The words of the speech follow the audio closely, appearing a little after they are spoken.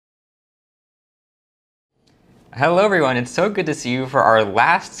Hello everyone, it's so good to see you for our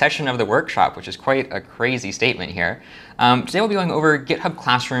last session of the workshop, which is quite a crazy statement here. Today we'll be going over GitHub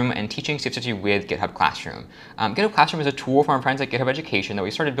Classroom and teaching CS50 with GitHub Classroom. GitHub Classroom is a tool from our friends at GitHub Education that we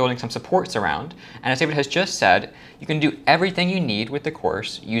started building some supports around. And as David has just said, you can do everything you need with the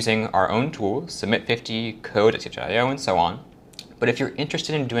course using our own tools, Submit50, Code.cs50.io, and so on. But if you're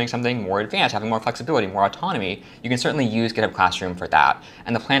interested in doing something more advanced, having more flexibility, more autonomy, you can certainly use GitHub Classroom for that.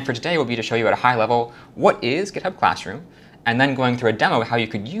 And the plan for today will be to show you at a high level what is GitHub Classroom, and then going through a demo of how you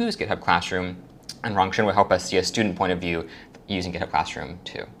could use GitHub Classroom. And Rangshan will help us see a student point of view using GitHub Classroom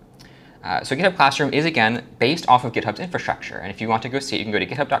too. So GitHub Classroom is, again, based off of GitHub's infrastructure. And if you want to go see it, you can go to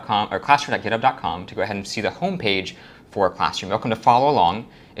github.com or classroom.github.com to go ahead and see the homepage for Classroom. You're welcome to follow along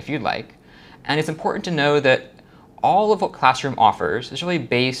if you'd like. And it's important to know that all of what Classroom offers is really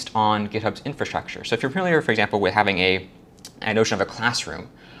based on GitHub's infrastructure. So if you're familiar, for example, with having a notion of a classroom,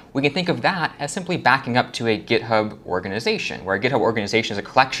 we can think of that as simply backing up to a GitHub organization, where a GitHub organization is a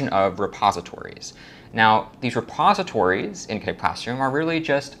collection of repositories. Now, these repositories in GitHub Classroom are really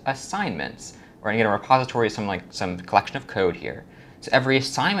just assignments. Or again, a repository is some collection of code here. So every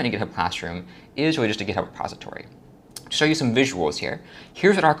assignment in GitHub Classroom is really just a GitHub repository. To show you some visuals here,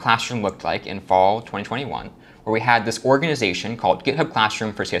 here's what our classroom looked like in fall 2021. Where we had this organization called GitHub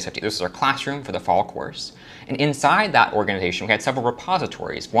Classroom for CS50. This is our classroom for the fall course. And inside that organization, we had several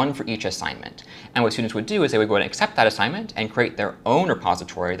repositories, one for each assignment. And what students would do is they would go ahead and accept that assignment and create their own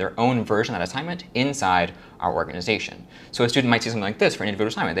repository, their own version of that assignment inside our organization. So a student might see something like this for an individual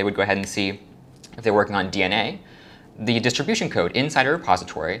assignment. They would go ahead and see, if they're working on DNA, the distribution code inside a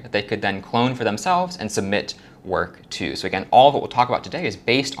repository that they could then clone for themselves and submit work to. So again, all of what we'll talk about today is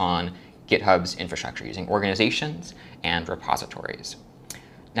based on GitHub's infrastructure using organizations and repositories.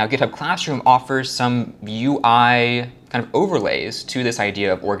 Now, GitHub Classroom offers some UI kind of overlays to this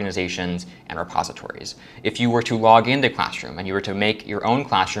idea of organizations and repositories. If you were to log into Classroom and you were to make your own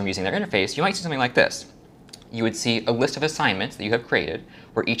classroom using their interface, you might see something like this. You would see a list of assignments that you have created,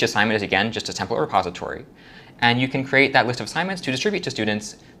 where each assignment is, again, just a template repository. And you can create that list of assignments to distribute to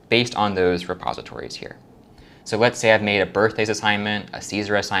students based on those repositories here. So let's say I've made a birthdays assignment, a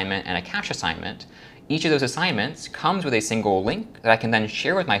Caesar assignment, and a cash assignment. Each of those assignments comes with a single link that I can then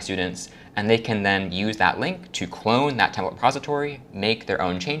share with my students, and they can then use that link to clone that template repository, make their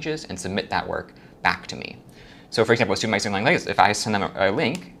own changes, and submit that work back to me. So for example, a student might say something like this. If I send them a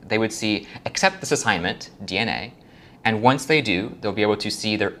link, they would see, accept this assignment, DNA, and once they do, they'll be able to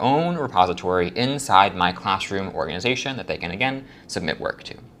see their own repository inside my Classroom organization that they can, again, submit work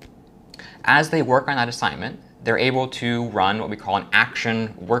to. As they work on that assignment, they're able to run what we call an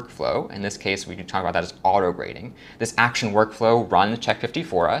action workflow. In this case, we can talk about that as auto-grading. This action workflow runs Check50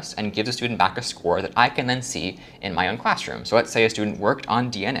 for us and gives a student back a score that I can then see in my own classroom. So let's say a student worked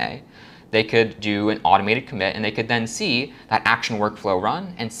on DNA. They could do an automated commit, and they could then see that action workflow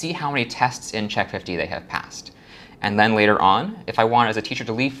run and see how many tests in Check50 they have passed. And then later on, if I want as a teacher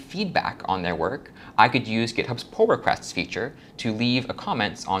to leave feedback on their work, I could use GitHub's pull requests feature to leave a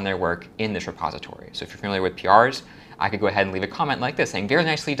comments on their work in this repository. So if you're familiar with PRs, I could go ahead and leave a comment like this saying, very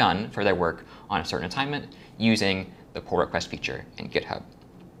nicely done for their work on a certain assignment using the pull request feature in GitHub.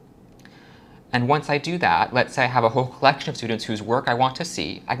 And once I do that, let's say I have a whole collection of students whose work I want to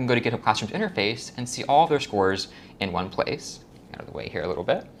see, I can go to GitHub Classroom's interface and see all of their scores in one place. Out of the way here a little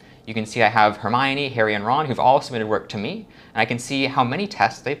bit. You can see I have Hermione, Harry, and Ron who've all submitted work to me. And I can see how many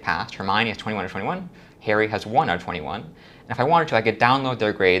tests they've passed. Hermione has 21 out of 21. Harry has 1 out of 21. And if I wanted to, I could download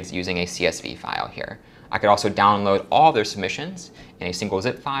their grades using a CSV file here. I could also download all their submissions in a single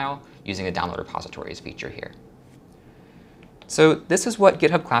zip file using the download repositories feature here. So this is what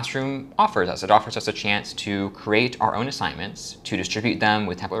GitHub Classroom offers us. It offers us a chance to create our own assignments, to distribute them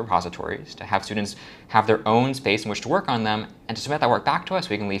with template repositories, to have students have their own space in which to work on them, and to submit that work back to us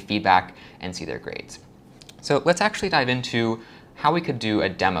so we can leave feedback and see their grades. So let's actually dive into how we could do a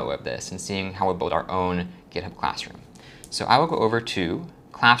demo of this and seeing how we build our own GitHub Classroom. So I will go over to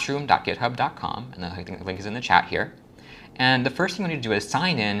classroom.github.com, and the link is in the chat here. And the first thing we need to do is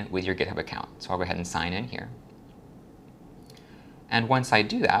sign in with your GitHub account. So I'll go ahead and sign in here. And once I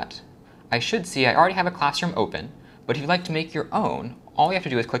do that, I should see I already have a classroom open. But if you'd like to make your own, all you have to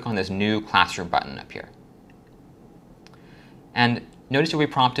do is click on this New Classroom button up here. And notice you'll be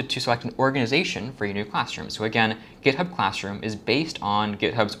prompted to select an organization for your new classroom. So again, GitHub Classroom is based on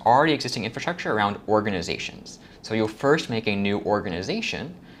GitHub's already existing infrastructure around organizations. So you'll first make a new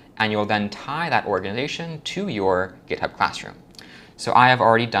organization, and you'll then tie that organization to your GitHub Classroom. So I have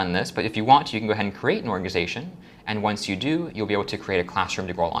already done this, but if you want to, you can go ahead and create an organization. And once you do, you'll be able to create a classroom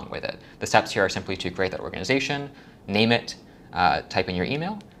to go along with it. The steps here are simply to create that organization, name it, type in your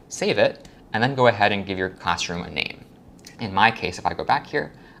email, save it, and then go ahead and give your classroom a name. In my case, if I go back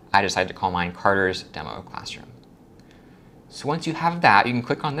here, I decided to call mine Carter's Demo Classroom. So once you have that, you can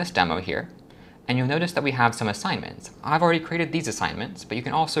click on this demo here, and you'll notice that we have some assignments. I've already created these assignments, but you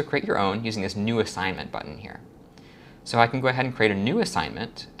can also create your own using this New Assignment button here. So I can go ahead and create a new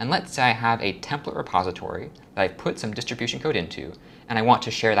assignment, and let's say I have a template repository that I've put some distribution code into, and I want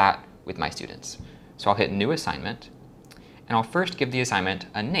to share that with my students. So I'll hit New Assignment, and I'll first give the assignment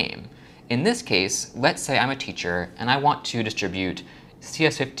a name. In this case, let's say I'm a teacher, and I want to distribute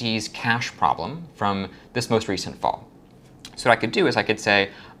CS50's cache problem from this most recent fall. So what I could do is I could say,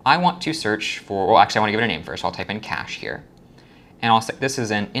 I want to search for, well, actually I want to give it a name first. So I'll type in cache here, and I'll say this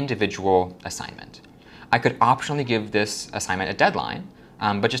is an individual assignment. I could optionally give this assignment a deadline,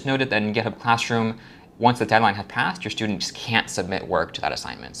 but just noted that in GitHub Classroom, once the deadline had passed, your students can't submit work to that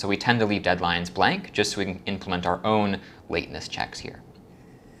assignment. So we tend to leave deadlines blank just so we can implement our own lateness checks here.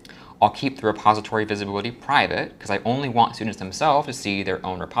 I'll keep the repository visibility private because I only want students themselves to see their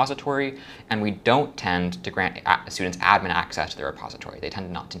own repository, and we don't tend to grant students admin access to their repository. They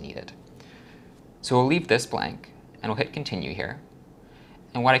tend not to need it. So we'll leave this blank, and we'll hit Continue here.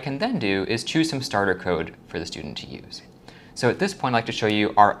 And what I can then do is choose some starter code for the student to use. So at this point, I'd like to show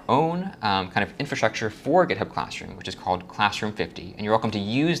you our own kind of infrastructure for GitHub Classroom, which is called Classroom50. And you're welcome to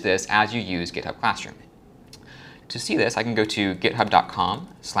use this as you use GitHub Classroom. To see this, I can go to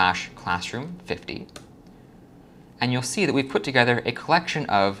github.com/classroom50. And you'll see that we've put together a collection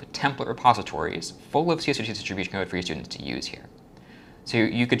of template repositories full of CS50 distribution code for your students to use here. So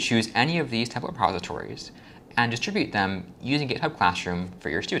you could choose any of these template repositories and distribute them using GitHub Classroom for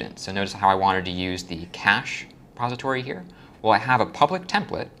your students. So notice how I wanted to use the cache repository here. Well, I have a public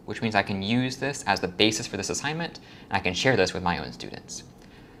template, which means I can use this as the basis for this assignment, and I can share this with my own students.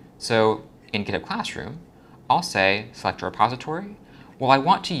 So in GitHub Classroom, I'll say, select a repository. Well, I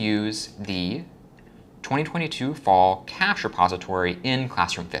want to use the 2022 fall cache repository in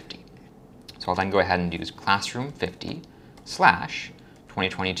Classroom50. So I'll then go ahead and use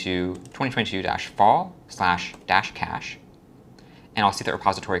Classroom50/2022-fall/-cache. And I'll see that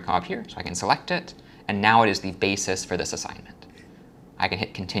repository come up here, so I can select it. And now it is the basis for this assignment. I can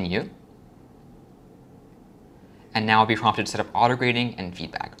hit Continue. And now I'll be prompted to set up auto-grading and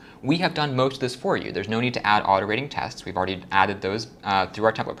feedback. We have done most of this for you. There's no need to add auto-grading tests. We've already added those through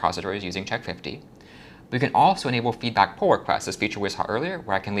our template repositories using Check50. We can also enable feedback pull requests, this feature we saw earlier,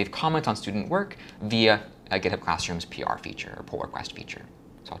 where I can leave comments on student work via GitHub Classroom's PR feature or pull request feature.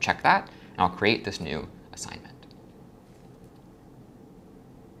 So I'll check that, and I'll create this new assignment.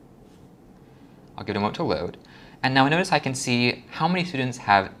 I'll give it a moment to load. And now notice I can see how many students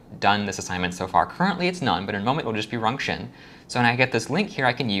have done this assignment so far. Currently it's none, but in a moment it'll just be Rongxin. So when I get this link here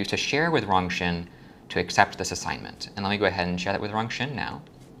I can use to share with Rongxin to accept this assignment. And let me go ahead and share that with Rongxin now.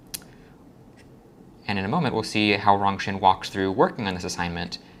 And in a moment we'll see how Rongxin walks through working on this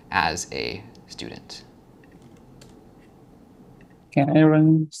assignment as a student. Can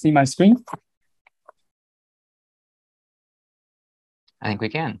everyone see my screen? I think we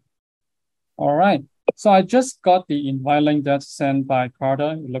can. All right. So I just got the invite link that's sent by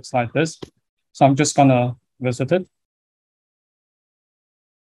Carter. It looks like this. So I'm just gonna visit it.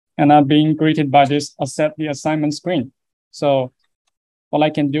 And I'm being greeted by this accept the assignment screen. So what I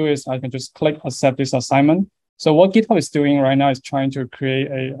can do is I can just click accept this assignment. So what GitHub is doing right now is trying to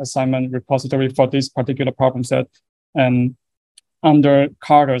create a assignment repository for this particular problem set and under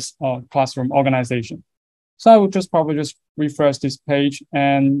Carter's classroom organization. So I would just probably just refresh this page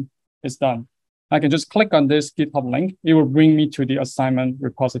and it's done. I can just click on this GitHub link. It will bring me to the assignment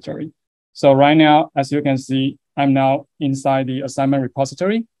repository. So right now, as you can see, I'm now inside the assignment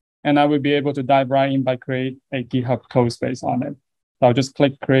repository, and I will be able to dive right in by create a GitHub code space on it. So I'll just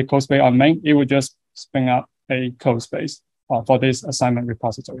click create code space on main. It will just spin up a code space for this assignment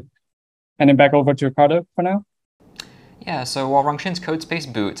repository. And then back over to Carter for now. Yeah, so while Rongxin's code space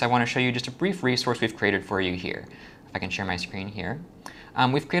boots, I want to show you just a brief resource we've created for you here. If I can share my screen here.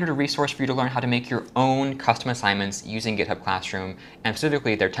 We've created a resource for you to learn how to make your own custom assignments using GitHub Classroom, and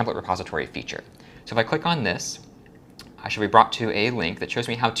specifically their template repository feature. So if I click on this, I should be brought to a link that shows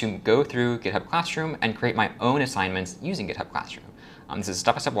me how to go through GitHub Classroom and create my own assignments using GitHub Classroom. This is a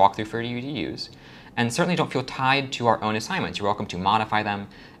step-by-step walkthrough for you to use. And certainly don't feel tied to our own assignments. You're welcome to modify them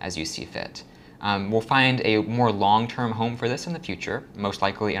as you see fit. We'll find a more long-term home for this in the future, most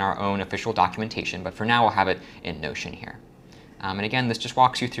likely in our own official documentation, but for now we'll have it in Notion here. And again, this just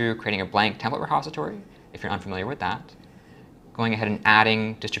walks you through creating a blank template repository, if you're unfamiliar with that, going ahead and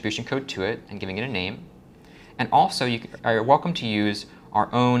adding distribution code to it and giving it a name. And also, you are welcome to use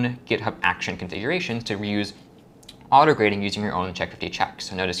our own GitHub action configurations to reuse auto-grading using your own Check50 checks.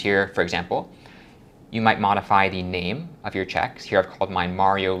 So notice here, for example, you might modify the name of your checks. Here I've called mine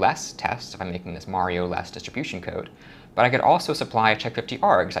Mario Less test if I'm making this Mario Less distribution code. But I could also supply a Check50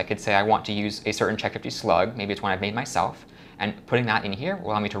 args. I could say I want to use a certain Check50 slug, maybe it's one I've made myself, and putting that in here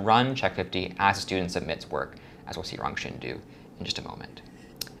will allow me to run Check50 as a student submits work, as we'll see Rongxin do in just a moment.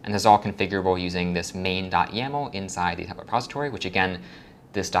 And this is all configurable using this main.yaml inside the GitHub repository, which again,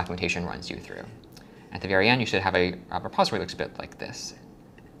 this documentation runs you through. At the very end, you should have a repository that looks a bit like this.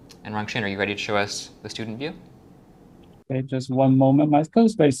 And Rongxin, are you ready to show us the student view? Okay, just one moment. My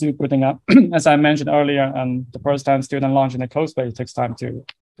code space is still putting up. As I mentioned earlier, the first time student launch in the code space, it takes time to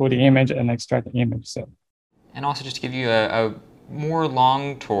put the image and extract the image. So. And also just to give you a more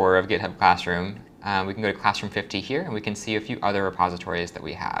long tour of GitHub Classroom, we can go to Classroom 50 here, and we can see a few other repositories that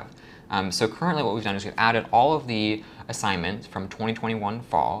we have. So currently what we've done is we've added all of the assignments from 2021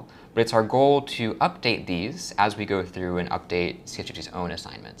 fall, but it's our goal to update these as we go through and update CS50's own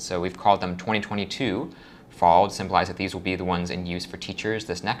assignments. So we've called them 2022 fall to symbolize that these will be the ones in use for teachers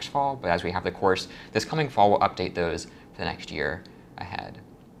this next fall, but as we have the course this coming fall, we'll update those for the next year ahead.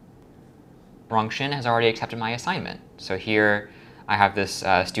 Rongxin has already accepted my assignment. So here I have this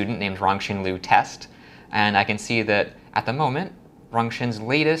student named Rongxin Liu test, and I can see that at the moment, Rongxin's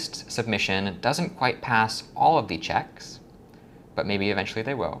latest submission doesn't quite pass all of the checks, but maybe eventually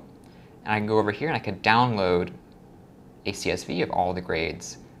they will. And I can go over here and I could download a CSV of all the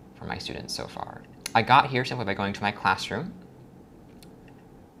grades for my students so far. I got here simply by going to my classroom,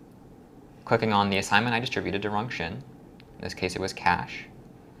 clicking on the assignment I distributed to Rongxin. In this case, it was cash.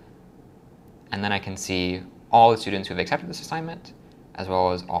 And then I can see all the students who have accepted this assignment, as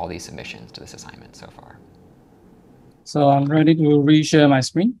well as all the submissions to this assignment so far. So I'm ready to reshare my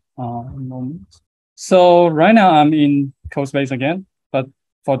screen. One moment. So right now I'm in CodeSpace again, but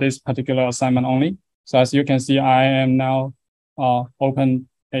for this particular assignment only. So as you can see, I am now open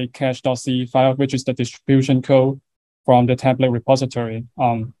a cache.c file, which is the distribution code from the template repository.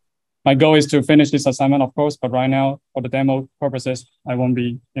 My goal is to finish this assignment, of course, but right now, for the demo purposes, I won't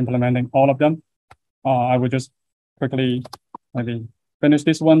be implementing all of them. I will just quickly maybe finish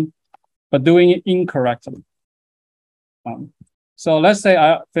this one, but doing it incorrectly. So let's say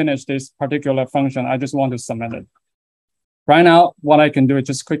I finish this particular function. I just want to submit it. Right now, what I can do is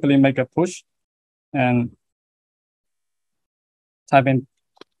just quickly make a push and type in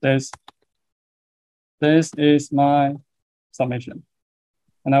this. This is my submission.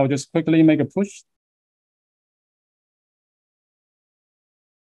 And I will just quickly make a push.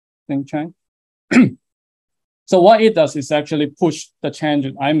 Thing change. So what it does is actually push the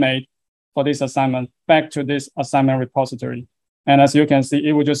changes I made for this assignment back to this assignment repository. And as you can see,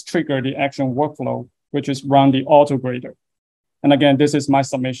 it will just trigger the action workflow, which is run the auto grader. And again, this is my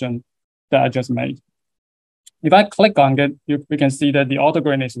submission that I just made. If I click on it, we can see that the auto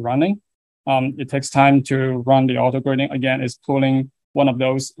grading is running. It takes time to run the auto grading. Again, it's pulling one of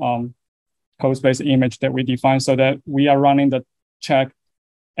those code space image that we defined so that we are running the check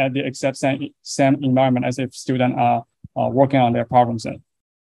at the exact same environment as if students are working on their problem set.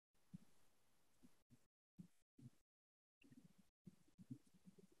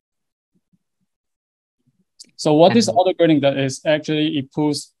 So what this auto grading does is actually it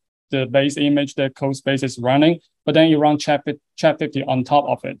pulls the base image that code space is running, but then you run Check50 on top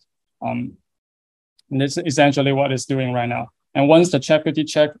of it. And this is essentially what it's doing right now. And once the Check50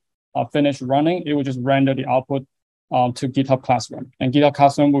 check finished running, it will just render the output to GitHub Classroom. And GitHub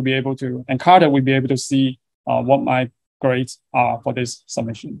Classroom will be able to, and Carter will be able to see what my grades are for this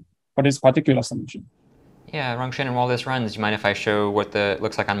submission, for this particular submission. Yeah, Rongxin, and while this runs, do you mind if I show what it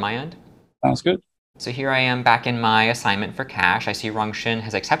looks like on my end? Sounds good. So here I am back in my assignment for cache. I see Rongxin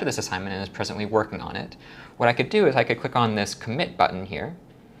has accepted this assignment and is presently working on it. What I could do is I could click on this commit button here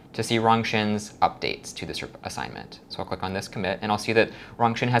to see Rongxin's updates to this assignment. So I'll click on this commit, and I'll see that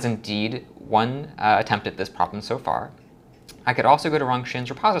Rongxin has indeed one attempt at this problem so far. I could also go to Rongxin's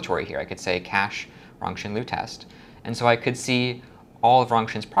repository here. I could say cache Rongxin Liu test. And so I could see all of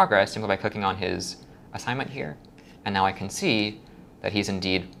Rongxin's progress simply by clicking on his assignment here. And now I can see that he's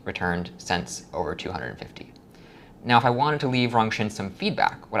indeed returned cents over 250. Now, if I wanted to leave Rongxin some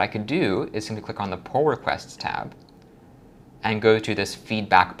feedback, what I could do is simply click on the pull requests tab and go to this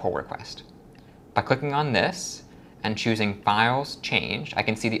feedback pull request. By clicking on this and choosing files changed, I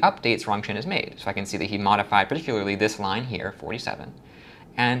can see the updates Rongxin has made. So I can see that he modified particularly this line here, 47.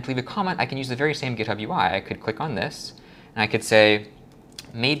 And to leave a comment, I can use the very same GitHub UI. I could click on this and I could say,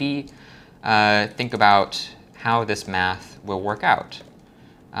 maybe think about how this math will work out.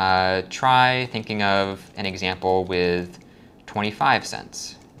 Try thinking of an example with 25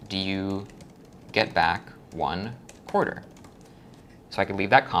 cents. Do you get back 1 reporter. So I could leave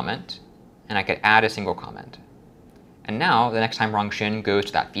that comment, and I could add a single comment. And now, the next time Rongshin goes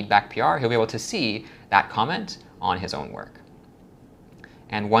to that feedback PR, he'll be able to see that comment on his own work.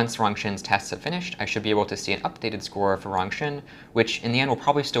 And once Rongshin's tests have finished, I should be able to see an updated score for Rongshin, which in the end will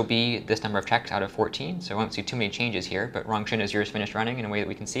probably still be this number of checks out of 14. So I won't see too many changes here, but Rongshin, is yours finished running in a way that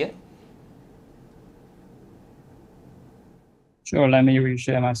we can see it? Sure, let me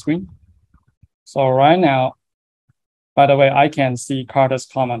reshare my screen. So right now, by the way, I can see Carter's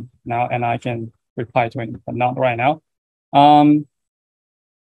comment now, and I can reply to him, but not right now.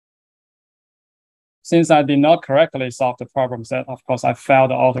 Since I did not correctly solve the problem set, of course, I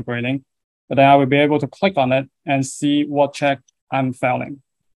failed the auto grading, but then I will be able to click on it and see what check I'm failing.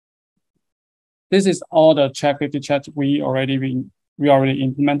 This is all the check 50 checks we already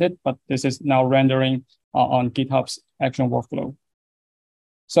implemented, but this is now rendering on GitHub's action workflow.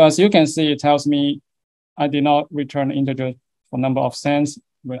 So as you can see, it tells me I did not return integer for number of cents.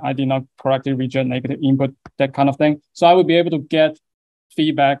 I did not correctly reject negative input, that kind of thing. So I will be able to get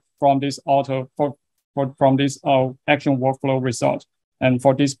feedback from this from this action workflow result, and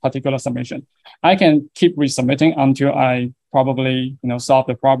for this particular submission. I can keep resubmitting until I probably solve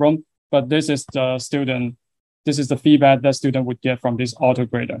the problem, but this is the feedback that student would get from this auto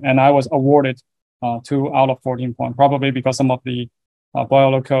grader. And I was awarded 2 out of 14 points, probably because some of the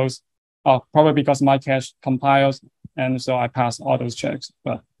boiler codes, probably because my cache compiles, and so I passed all those checks,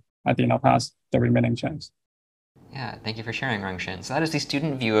 but I did not pass the remaining checks. Yeah, thank you for sharing, Rongshin. So that is the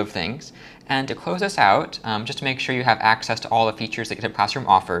student view of things. And to close us out, just to make sure you have access to all the features that GitHub Classroom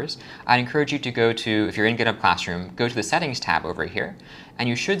offers, I'd encourage you to go to, if you're in GitHub Classroom, go to the Settings tab over here, and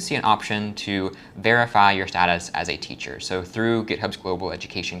you should see an option to verify your status as a teacher. So through GitHub's Global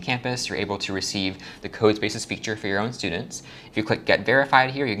Education Campus, you're able to receive the Codespaces feature for your own students. If you click Get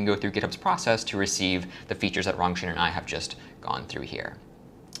Verified here, you can go through GitHub's process to receive the features that Rongshin and I have just gone through here.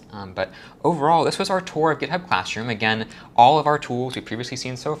 But overall, this was our tour of GitHub Classroom. Again, all of our tools we've previously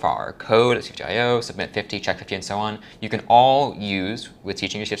seen so far, code, CS50, submit 50, check 50, and so on, you can all use with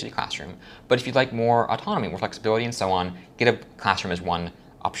teaching your CS50 Classroom. But if you'd like more autonomy, more flexibility, and so on, GitHub Classroom is one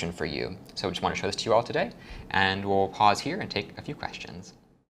option for you. So I just want to show this to you all today, and we'll pause here and take a few questions.